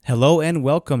Hello and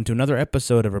welcome to another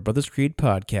episode of our Brothers Creed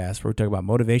podcast, where we talk about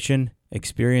motivation,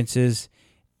 experiences,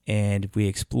 and we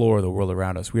explore the world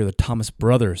around us. We are the Thomas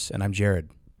Brothers, and I'm Jared.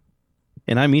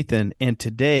 And I'm Ethan, and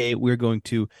today we're going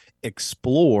to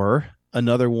explore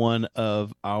another one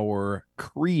of our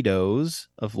credos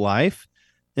of life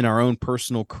in our own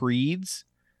personal creeds.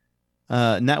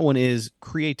 And that one is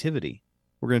creativity.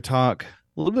 We're going to talk a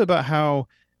little bit about how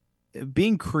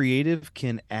being creative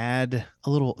can add a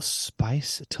little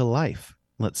spice to life,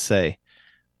 let's say.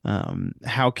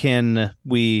 How can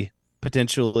we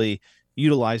potentially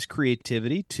utilize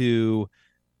creativity to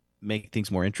make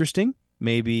things more interesting?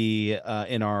 Maybe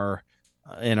in our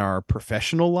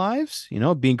professional lives,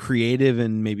 being creative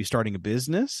and maybe starting a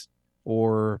business,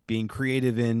 or being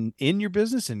creative in your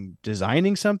business and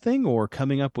designing something or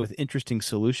coming up with interesting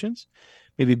solutions.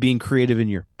 Maybe being creative in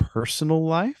your personal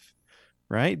life,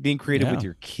 right? Being creative with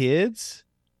your kids,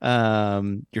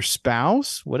 your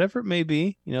spouse, whatever it may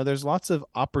be. There's lots of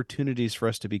opportunities for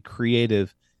us to be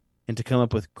creative and to come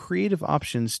up with creative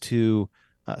options to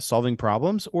solving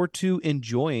problems or to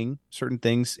enjoying certain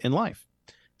things in life.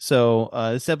 So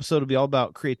this episode will be all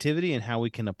about creativity and how we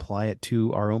can apply it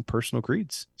to our own personal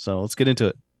creeds. So let's get into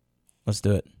it. Let's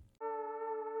do it.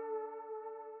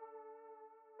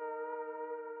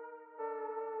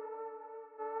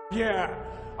 Yeah,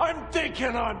 I'm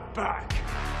thinking I'm back.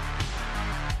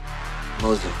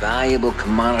 Most valuable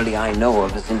commodity I know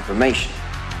of is information.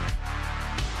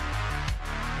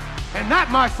 And that,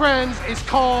 my friends, is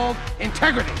called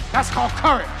integrity. That's called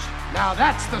courage. Now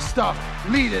that's the stuff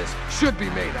leaders should be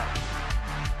made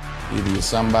of. Either you're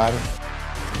somebody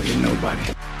or you're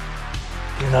nobody.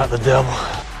 You're not the devil.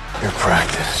 You're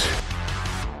practice.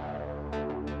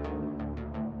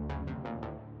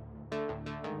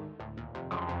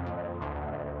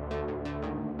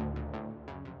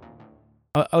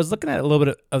 I was looking at a little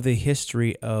bit of the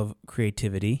history of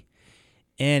creativity,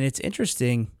 and it's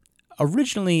interesting.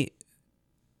 Originally,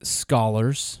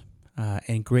 scholars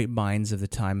and great minds of the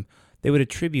time, they would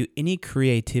attribute any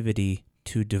creativity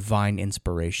to divine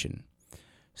inspiration.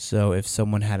 So if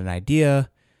someone had an idea,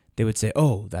 they would say,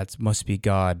 oh, that must be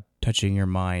God touching your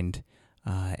mind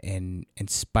and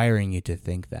inspiring you to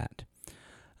think that.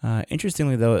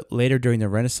 Interestingly, though, later during the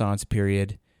Renaissance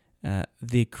period,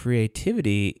 the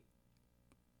creativity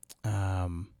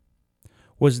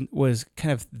was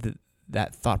kind of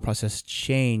that thought process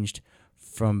changed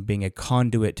from being a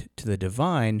conduit to the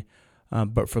divine,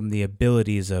 but from the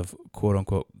abilities of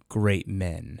quote-unquote great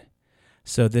men.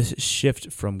 So this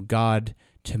shift from God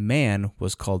to man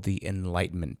was called the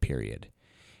Enlightenment period.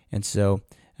 And so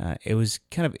it was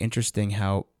kind of interesting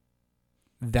how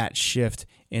that shift,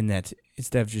 in that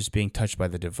instead of just being touched by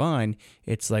the divine,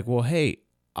 it's like, well, hey,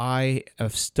 I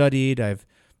have studied, I've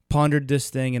pondered this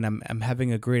thing, and I'm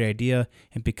having a great idea,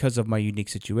 and because of my unique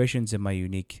situations and my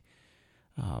unique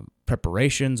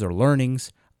preparations or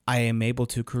learnings, I am able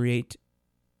to create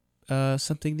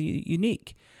something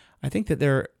unique. I think that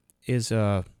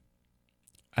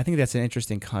I think that's an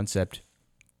interesting concept.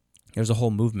 There's a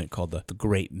whole movement called the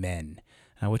Great Men,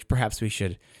 which perhaps we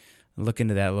should look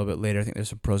into that a little bit later. I think there's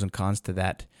some pros and cons to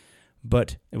that,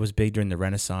 but it was big during the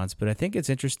Renaissance. But I think it's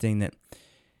interesting that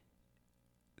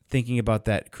thinking about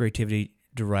that creativity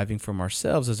deriving from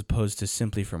ourselves as opposed to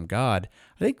simply from God,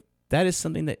 I think that is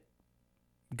something that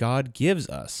God gives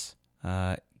us,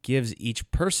 gives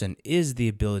each person, is the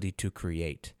ability to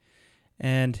create.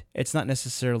 And it's not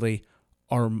necessarily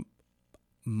our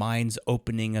minds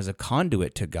opening as a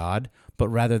conduit to God, but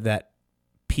rather that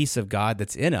piece of God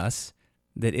that's in us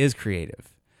that is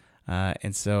creative.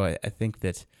 And so I think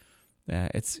that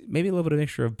it's maybe a little bit of a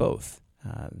mixture of both,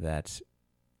 that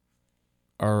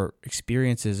our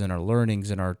experiences and our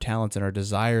learnings and our talents and our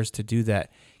desires to do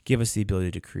that give us the ability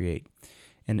to create.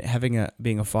 And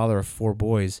being a father of 4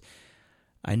 boys,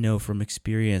 I know from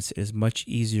experience it is much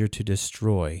easier to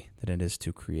destroy than it is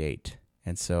to create.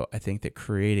 And so I think that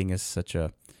creating is such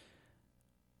an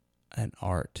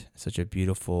art, such a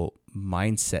beautiful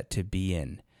mindset to be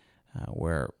in,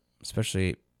 where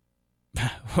especially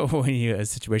when you're in a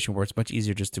situation where it's much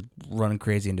easier just to run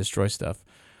crazy and destroy stuff,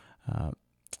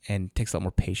 and it takes a lot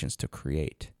more patience to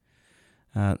create.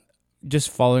 Just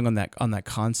following on that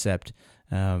concept,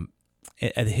 at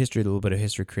the history, a little bit of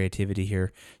history, creativity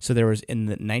here. So there was in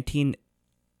the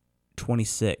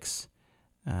 1926,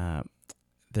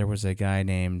 there was a guy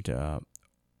named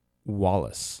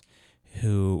Wallace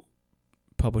who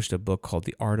published a book called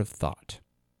The Art of Thought,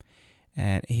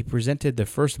 and he presented the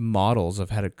first models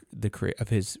of of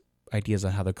his ideas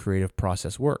on how the creative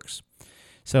process works.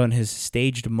 So in his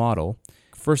staged model,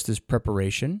 first is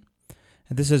preparation,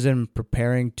 and this is in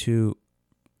preparing to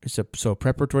So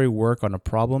preparatory work on a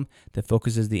problem that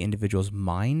focuses the individual's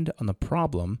mind on the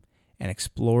problem and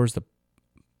explores the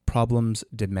problem's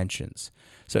dimensions.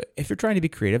 So if you're trying to be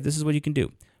creative, this is what you can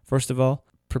do. First of all,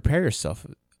 prepare yourself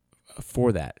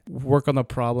for that. Work on the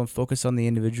problem, focus on the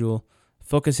individual,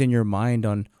 focus in your mind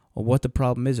on what the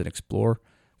problem is and explore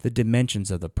the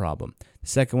dimensions of the problem. The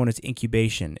second one is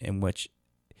incubation, in which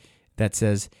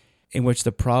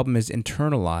the problem is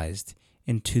internalized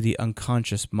into the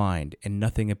unconscious mind and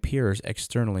nothing appears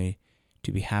externally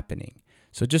to be happening.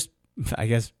 So just, I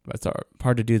guess it's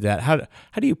hard to do that. How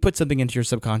do you put something into your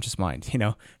subconscious mind?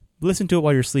 Listen to it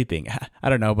while you're sleeping. I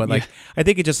don't know, but I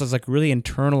think it just is like really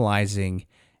internalizing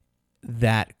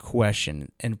that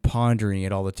question and pondering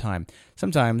it all the time.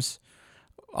 Sometimes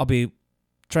I'll be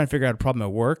trying to figure out a problem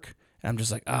at work and I'm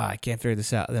just like, I can't figure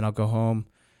this out. And then I'll go home,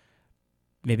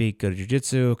 maybe go to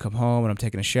jiu-jitsu, come home and I'm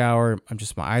taking a shower.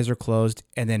 My eyes are closed.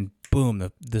 And then boom,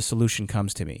 the solution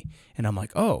comes to me. And I'm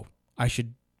like, oh, I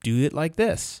should do it like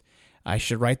this. I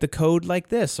should write the code like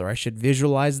this, or I should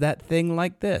visualize that thing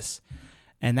like this.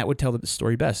 And that would tell the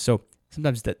story best. So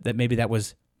sometimes maybe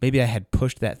I had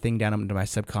pushed that thing down into my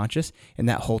subconscious, and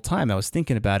that whole time I was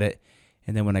thinking about it.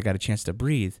 And then when I got a chance to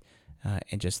breathe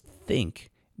and just think,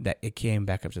 that it came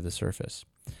back up to the surface.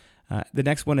 The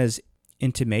next one is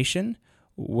intimation,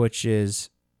 which is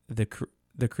the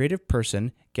creative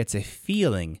person gets a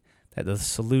feeling that the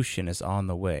solution is on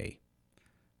the way.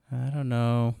 I don't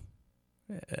know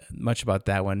much about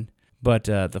that one. But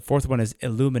the fourth one is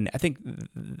illuminate. I think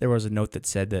there was a note that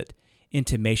said that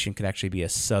intimation could actually be a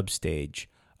substage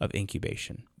of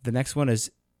incubation. The next one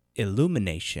is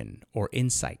illumination or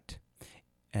insight.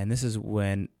 And this is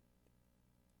when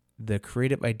the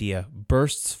creative idea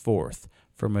bursts forth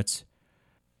from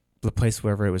the place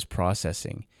wherever it was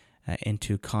processing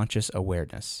into conscious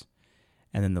awareness.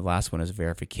 And then the last one is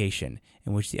verification,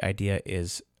 in which the idea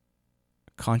is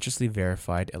consciously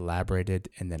verified, elaborated,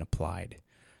 and then applied.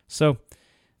 So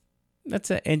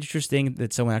that's interesting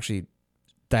that someone actually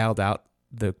dialed out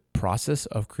the process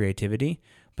of creativity.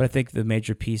 But I think the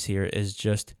major piece here is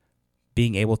just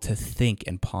being able to think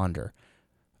and ponder.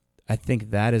 I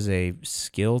think that is a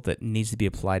skill that needs to be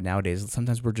applied nowadays.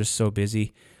 Sometimes we're just so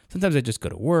busy. Sometimes I just go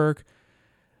to work.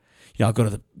 I'll go to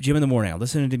the gym in the morning. I'll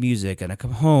listen to music, and I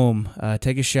come home,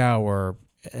 take a shower,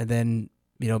 and then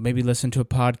maybe listen to a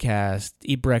podcast,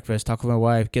 eat breakfast, talk with my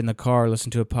wife, get in the car,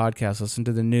 listen to a podcast, listen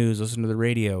to the news, listen to the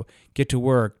radio, get to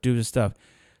work, do the stuff.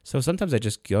 So sometimes I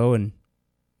just go and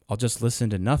I'll just listen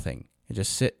to nothing and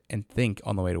just sit and think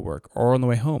on the way to work or on the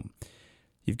way home.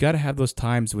 You've got to have those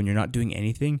times when you're not doing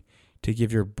anything to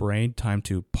give your brain time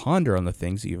to ponder on the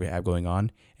things that you have going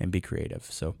on and be creative.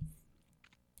 So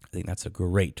I think that's a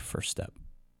great first step.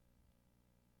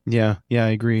 Yeah, I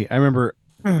agree. I remember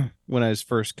when I was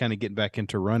first kind of getting back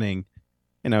into running,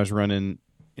 and I was running,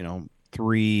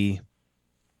 3+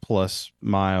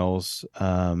 miles,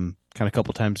 kind of a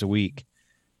couple times a week.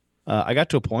 I got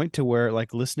to a point to where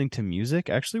like listening to music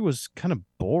actually was kind of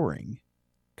boring,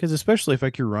 because especially if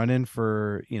like you're running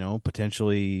for,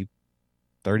 potentially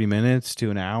 30 minutes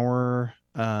to an hour,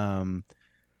 you're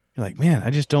like, man, I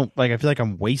just don't I feel like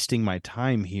I'm wasting my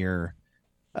time here.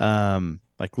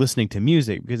 Like listening to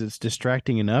music, because it's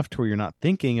distracting enough to where you're not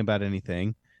thinking about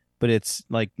anything, but it's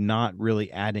like not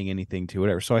really adding anything to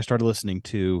whatever. So I started listening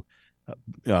to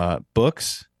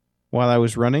books while I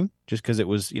was running, just because it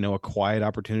was, a quiet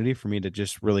opportunity for me to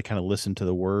just really kind of listen to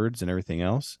the words and everything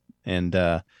else. And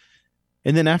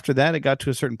then after that, it got to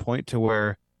a certain point to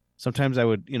where sometimes I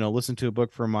would, listen to a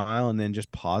book for a mile and then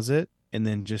just pause it and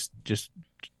then just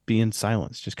be in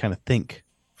silence, just kind of think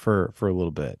for a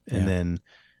little bit. Yeah. And then,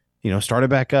 start it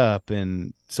back up.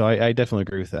 And so I definitely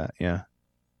agree with that. Yeah.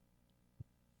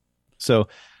 So,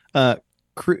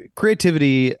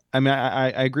 creativity, I mean, I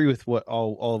agree with what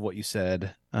all of what you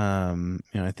said.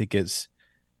 I think it's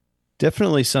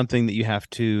definitely something that you have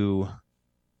to,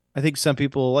 I think some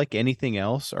people, like anything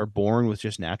else, are born with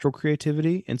just natural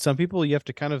creativity. And some people you have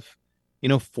to kind of,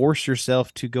 force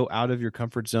yourself to go out of your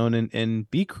comfort zone and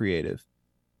be creative.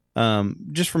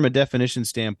 Just from a definition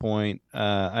standpoint,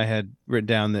 I had written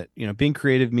down that, being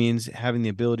creative means having the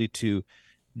ability to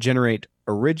generate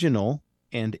original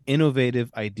and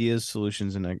innovative ideas,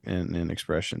 solutions, and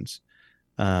expressions.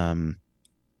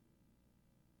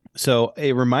 So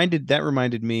that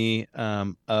reminded me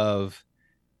of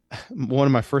one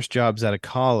of my first jobs out of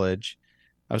college.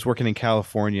 I was working in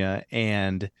California,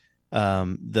 and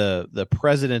the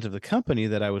president of the company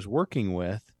that I was working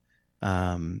with,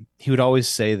 he would always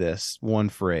say this one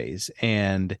phrase,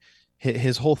 and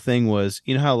his whole thing was,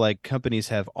 how like companies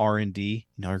have R&D,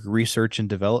 research and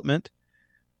development.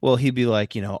 well, he'd be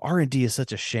like, R&D is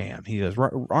such a sham. He goes,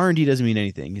 R&D doesn't mean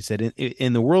anything. He said,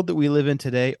 in the world that we live in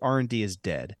today, R&D is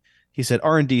dead. He said,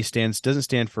 R&D doesn't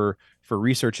stand for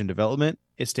research and development.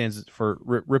 It stands for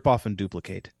rip off and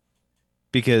duplicate,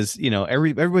 because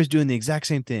everybody's doing the exact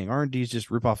same thing. R&D is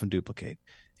just rip off and duplicate.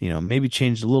 Maybe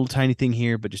change a little tiny thing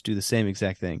here, but just do the same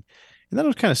exact thing. And that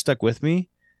was kind of stuck with me.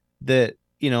 That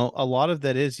a lot of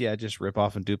that is just rip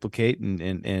off and duplicate,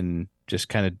 and just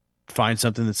kind of find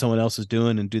something that someone else is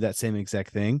doing and do that same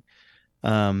exact thing.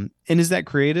 And is that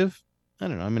creative? I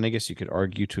don't know. I mean, I guess you could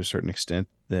argue to a certain extent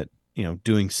that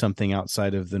doing something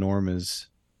outside of the norm is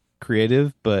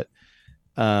creative, but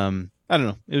I don't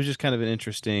know. It was just kind of an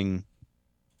interesting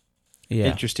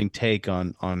take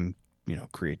on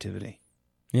creativity.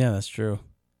 Yeah, that's true.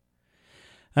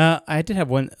 I did have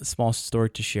one small story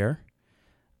to share.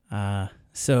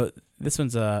 So this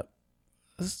one's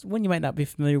one you might not be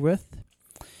familiar with.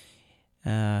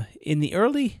 In the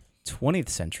early 20th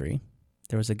century,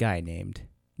 there was a guy named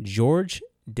George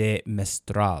de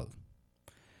Mestral.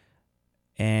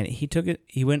 And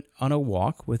he went on a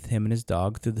walk with him and his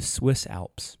dog through the Swiss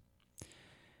Alps.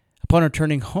 Upon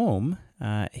returning home,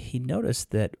 he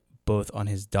noticed that both on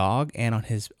his dog and on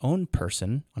his own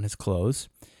person, on his clothes,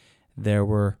 there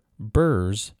were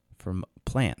burrs from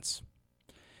plants.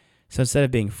 So instead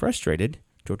of being frustrated,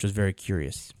 George was very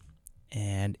curious,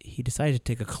 and he decided to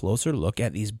take a closer look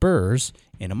at these burrs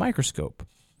in a microscope.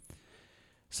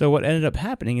 So what ended up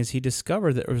happening is he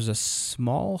discovered that there was a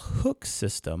small hook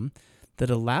system that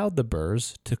allowed the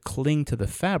burrs to cling to the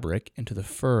fabric and to the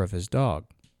fur of his dog.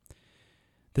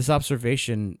 This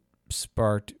observation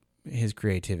sparked his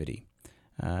creativity.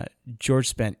 George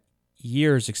spent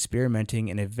years experimenting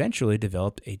and eventually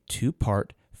developed a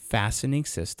 2-part fastening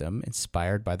system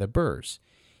inspired by the burrs.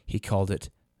 He called it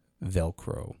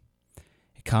Velcro,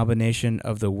 a combination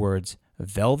of the words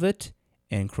velvet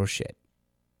and crochet.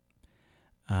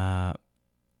 Velcro,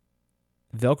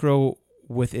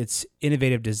 with its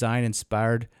innovative design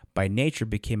inspired by nature,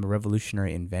 became a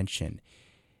revolutionary invention.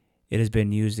 It has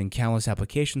been used in countless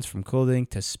applications, from clothing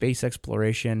to space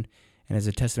exploration, and is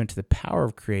a testament to the power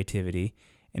of creativity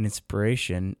and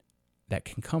inspiration that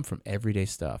can come from everyday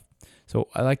stuff. So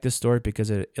I like this story because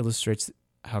it illustrates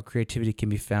how creativity can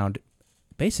be found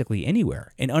basically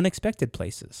anywhere, in unexpected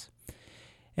places,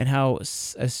 and how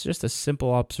just a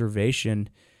simple observation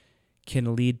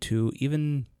can lead to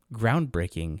even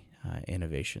groundbreaking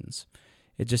innovations.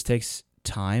 It just takes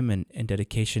time and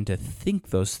dedication to think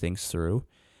those things through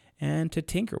and to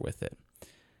tinker with it.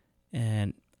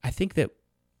 And I think that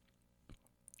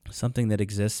something that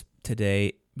exists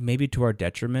today, maybe to our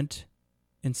detriment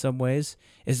in some ways,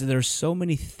 is that there's so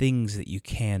many things that you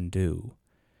can do.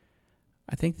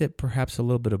 I think that perhaps a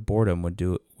little bit of boredom would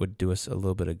do us a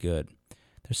little bit of good.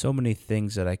 There's so many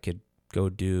things that I could go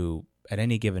do at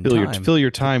any given time. Fill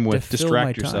your time with,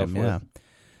 distract yourself with. Yeah.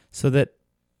 So that,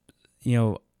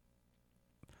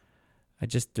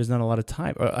 there's not a lot of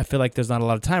time. Or I feel like there's not a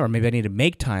lot of time, or maybe I need to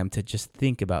make time to just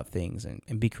think about things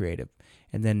and be creative.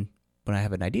 And then when I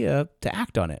have an idea, to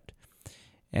act on it.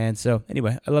 And so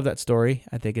anyway, I love that story.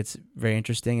 I think it's very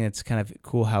interesting, and it's kind of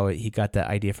cool how he got that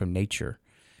idea from nature.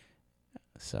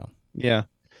 So yeah.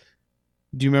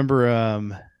 Do you remember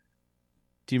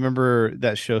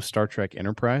that show Star Trek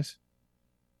Enterprise?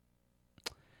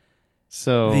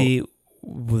 So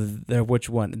which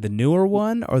one? The newer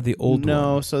one or the old one?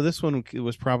 No, so this one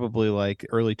was probably like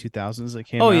early 2000s that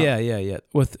came out. Oh yeah.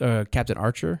 With Captain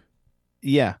Archer?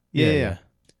 Yeah.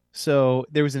 So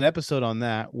there was an episode on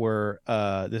that where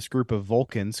this group of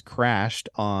Vulcans crashed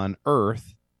on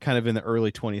Earth kind of in the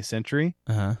early 20th century.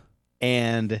 Uh-huh.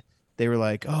 And they were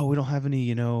like, oh, we don't have any,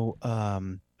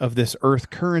 of this Earth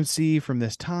currency from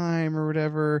this time or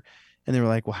whatever. And they were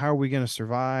like, well, how are we going to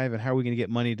survive? And how are we going to get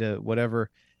money to whatever?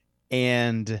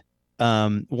 And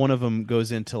one of them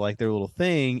goes into like their little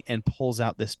thing and pulls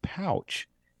out this pouch.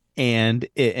 And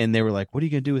they were like, what are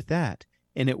you going to do with that?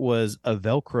 And it was a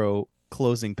Velcro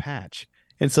closing patch.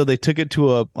 And so they took it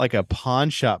to a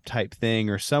pawn shop type thing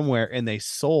or somewhere, and they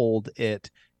sold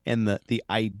it and the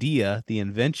idea, the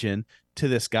invention, to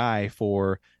this guy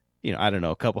for, I don't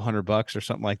know, a couple $100 or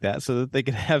something like that, so that they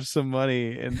could have some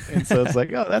money. And so it's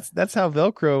like, oh, that's how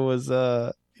Velcro was,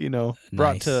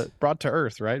 brought to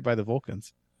Earth, right, by the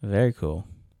Vulcans. Very cool.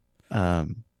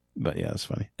 But yeah, it's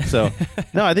funny. So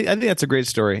no, I think that's a great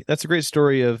story. That's a great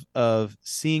story of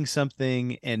seeing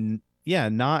something and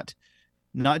not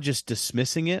just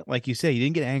dismissing it. Like you say, he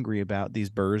didn't get angry about these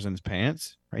burrs in his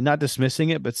pants, right? Not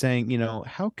dismissing it, but saying,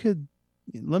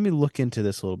 let me look into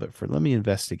this a little bit let me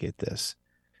investigate this.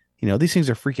 These things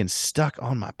are freaking stuck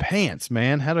on my pants,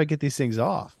 man. How do I get these things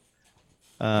off?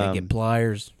 Gotta get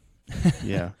pliers.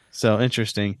 Yeah. So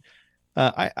interesting.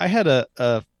 I had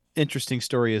a interesting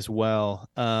story as well.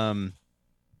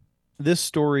 This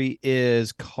story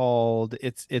is called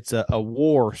it's a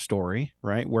war story,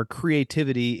 right? Where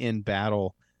creativity in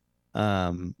battle,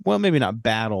 well, maybe not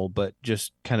battle, but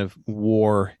just kind of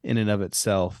war in and of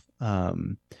itself,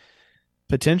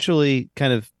 potentially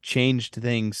kind of changed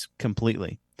things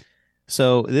completely.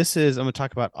 So I'm going to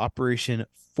talk about Operation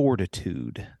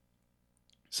Fortitude.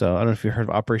 So I don't know if you've heard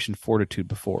of Operation Fortitude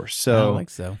before. I don't think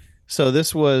so. So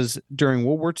this was during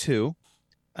World War II.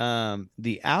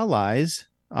 The Allies,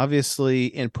 obviously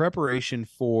in preparation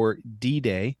for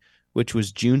D-Day, which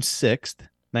was June 6th,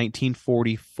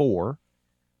 1944,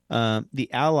 the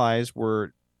Allies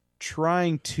were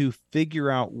trying to figure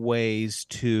out ways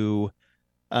to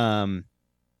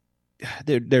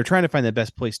they're trying to find the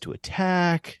best place to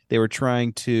attack. They were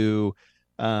trying to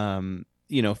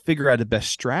figure out the best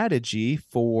strategy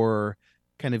for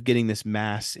kind of getting this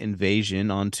mass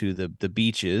invasion onto the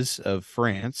beaches of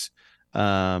France,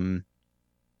 to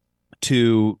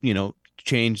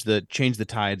change the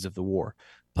tides of the war,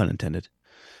 pun intended.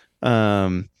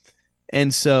 And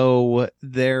so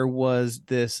there was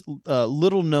this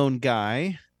little known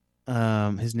guy.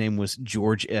 His name was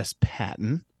George S.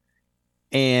 Patton,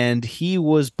 and he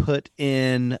was put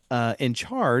in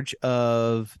charge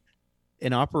of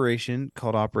an operation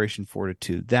called Operation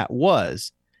Fortitude. That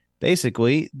was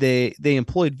basically they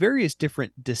employed various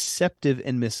different deceptive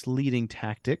and misleading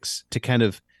tactics to kind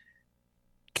of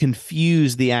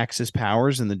confuse the Axis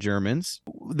powers and the Germans.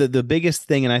 The biggest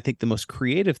thing, and I think the most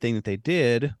creative thing that they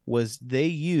did, was they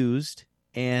used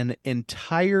an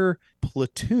entire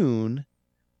platoon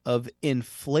of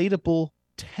inflatable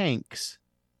tanks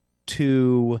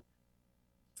to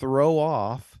throw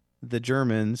off the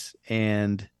Germans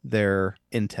and their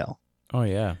intel. Oh,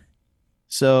 yeah.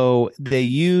 So they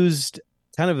used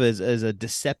kind of as a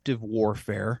deceptive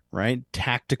warfare, right?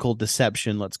 Tactical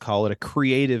deception, let's call it, a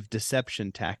creative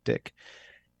deception tactic.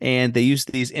 And they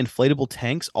used these inflatable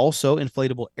tanks, also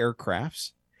inflatable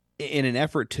aircrafts, in an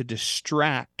effort to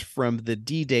distract from the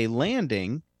D-Day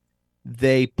landing.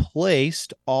 They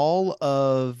placed all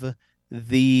of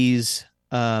these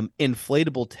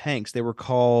inflatable tanks. They were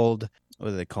called,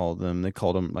 what do they call them? They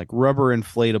called them like rubber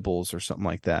inflatables or something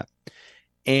like that.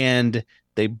 And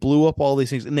they blew up all these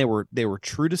things, and they were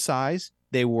true to size.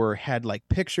 They had like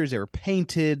pictures. They were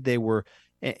painted.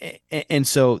 And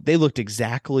so they looked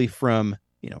exactly from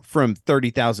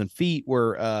 30,000 feet,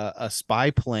 where a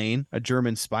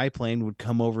German spy plane would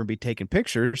come over and be taking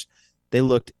pictures. They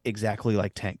looked exactly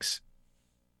like tanks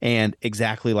and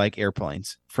exactly like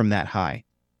airplanes from that high.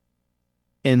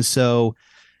 And so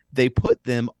they put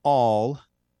them all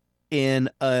in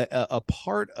a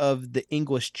part of the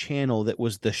English Channel that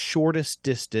was the shortest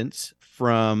distance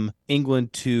from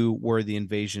England to where the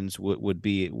invasions would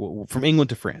be, from England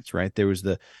to France, right? There was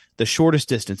the shortest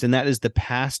distance, and that is the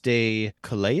Pas de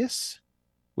Calais,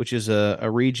 which is a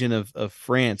region of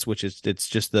France, it's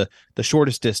just the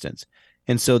shortest distance.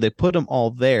 And so they put them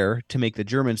all there to make the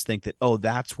Germans think that, oh,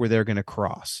 that's where they're going to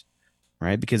cross,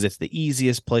 right? Because it's the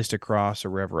easiest place to cross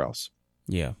or wherever else.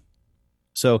 Yeah.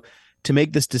 So to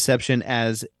make this deception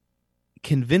as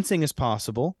convincing as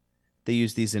possible, they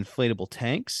use these inflatable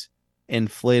tanks,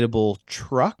 inflatable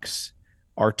trucks,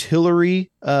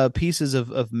 artillery, pieces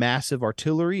of massive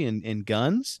artillery and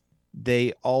guns.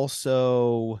 They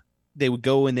would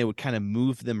go and they would kind of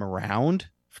move them around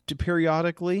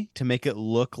periodically to make it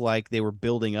look like they were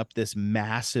building up this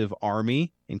massive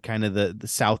army in kind of the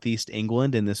southeast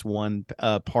England, in this one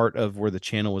part of where the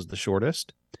channel was the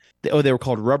shortest. They were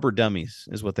called rubber dummies,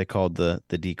 is what they called the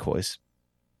decoys.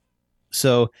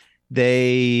 So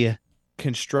they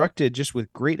constructed, just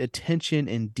with great attention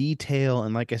and detail,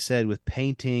 and like I said, with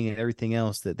painting and everything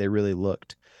else, that they really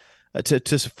looked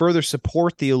to further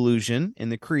support the illusion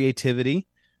and the creativity.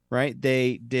 Right?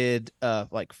 They did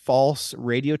like false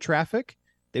radio traffic.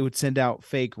 They would send out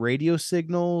fake radio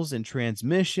signals and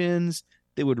transmissions.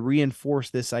 They would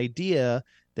reinforce this idea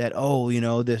that,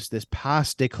 this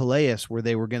Pas de Calais, where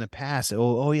they were going to pass.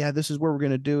 Oh yeah, this is where we're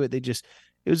going to do it. It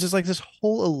was just like this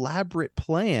whole elaborate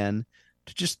plan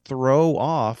to just throw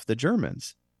off the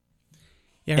Germans.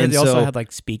 Yeah, I heard they also had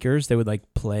like speakers. They would like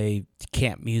play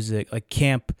camp music, like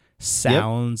camp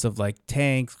sounds of like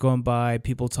tanks going by,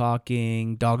 people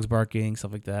talking, dogs barking,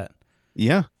 stuff like that.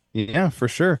 Yeah, for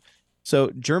sure.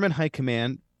 So German high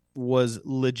command was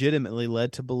legitimately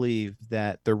led to believe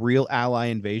that the real Ally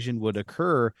invasion would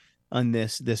occur on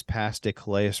this Pas de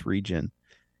Calais region.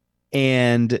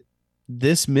 And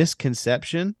this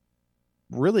misconception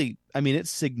really, it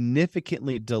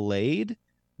significantly delayed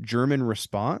German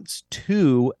response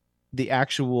to the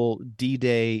actual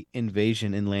D-Day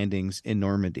invasion and landings in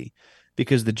Normandy.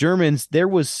 Because the Germans, there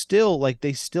was still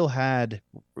they still had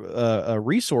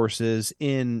resources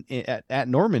at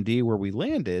Normandy where we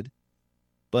landed,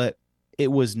 but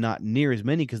it was not near as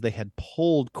many because they had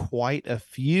pulled quite a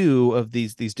few of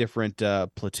these different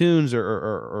platoons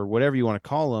or whatever you want to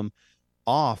call them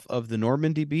off of the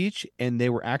Normandy beach, and they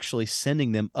were actually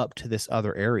sending them up to this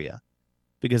other area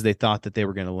because they thought that they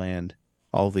were going to land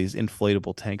all these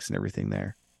inflatable tanks and everything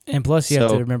there. And plus, you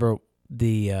have to remember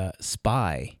the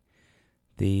spy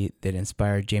that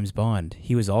inspired James Bond.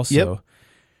 He was also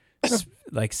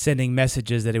sending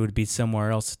messages that it would be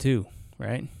somewhere else too,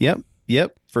 right?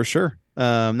 Yep, for sure.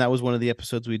 That was one of the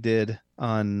episodes we did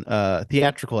on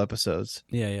theatrical episodes.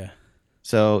 Yeah.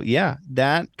 So yeah,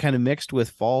 that kind of mixed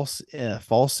with false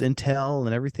intel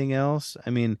and everything else. I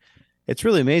mean, it's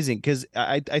really amazing because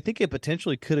I think it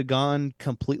potentially could have gone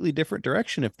completely different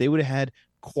direction if they would have had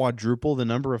quadruple the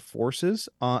number of forces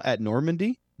at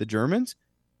Normandy, the Germans.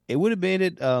 It would have made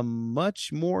it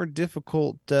much more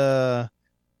difficult,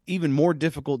 even more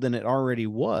difficult than it already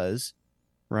was,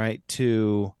 right?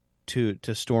 To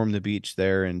storm the beach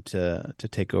there and to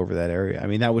take over that area. I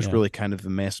mean, that was really kind of a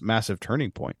massive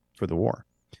turning point for the war.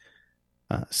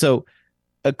 So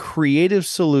a creative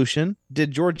solution.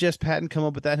 Did George S. Patton come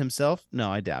up with that himself? No,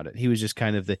 I doubt it. He was just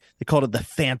kind of they called it the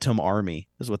Phantom Army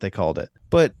is what they called it.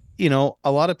 But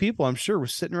a lot of people, I'm sure, were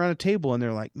sitting around a table and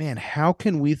they're like, man, how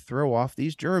can we throw off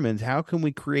these Germans? How can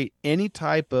we create any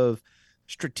type of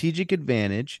strategic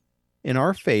advantage in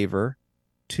our favor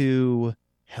to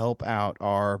help out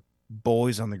our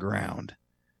boys on the ground?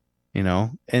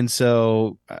 And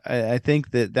so I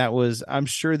think that was, I'm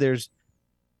sure there's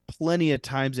plenty of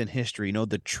times in history,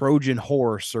 the Trojan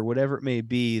horse or whatever it may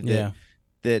be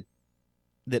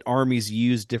that armies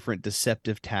use different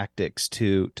deceptive tactics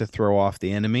to throw off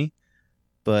the enemy.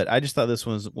 But I just thought this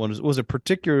was a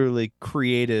particularly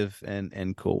creative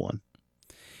and cool one.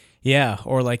 Yeah,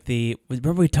 or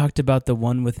remember we talked about the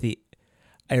one with the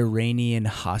Iranian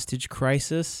hostage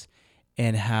crisis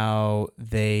and how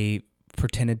they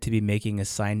pretended to be making a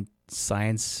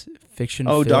science fiction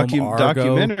film,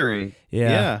 documentary.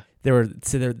 Yeah. They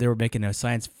were making a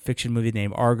science fiction movie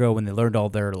named Argo when they learned all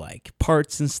their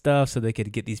parts and stuff so they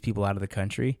could get these people out of the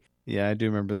country. Yeah, I do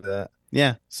remember that.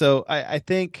 Yeah. So I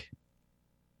think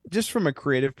just from a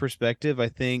creative perspective, I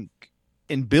think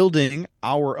in building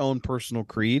our own personal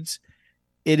creeds,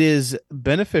 it is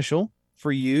beneficial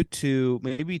for you to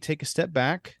maybe take a step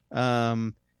back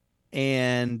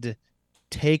and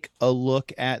take a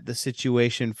look at the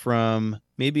situation from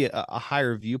maybe a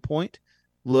higher viewpoint.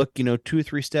 Look, 2 or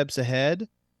 3 steps ahead,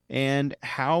 and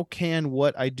how can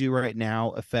what I do right now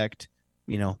affect,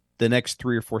 the next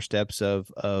 3 or 4 steps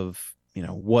of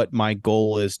what my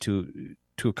goal is to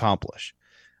accomplish.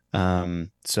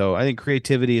 So I think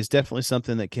creativity is definitely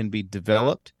something that can be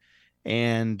developed,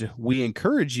 and we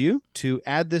encourage you to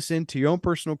add this into your own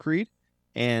personal creed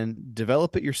and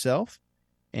develop it yourself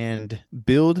and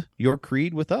build your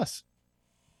creed with us.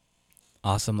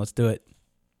 Awesome. Let's do it.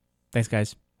 Thanks,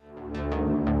 guys.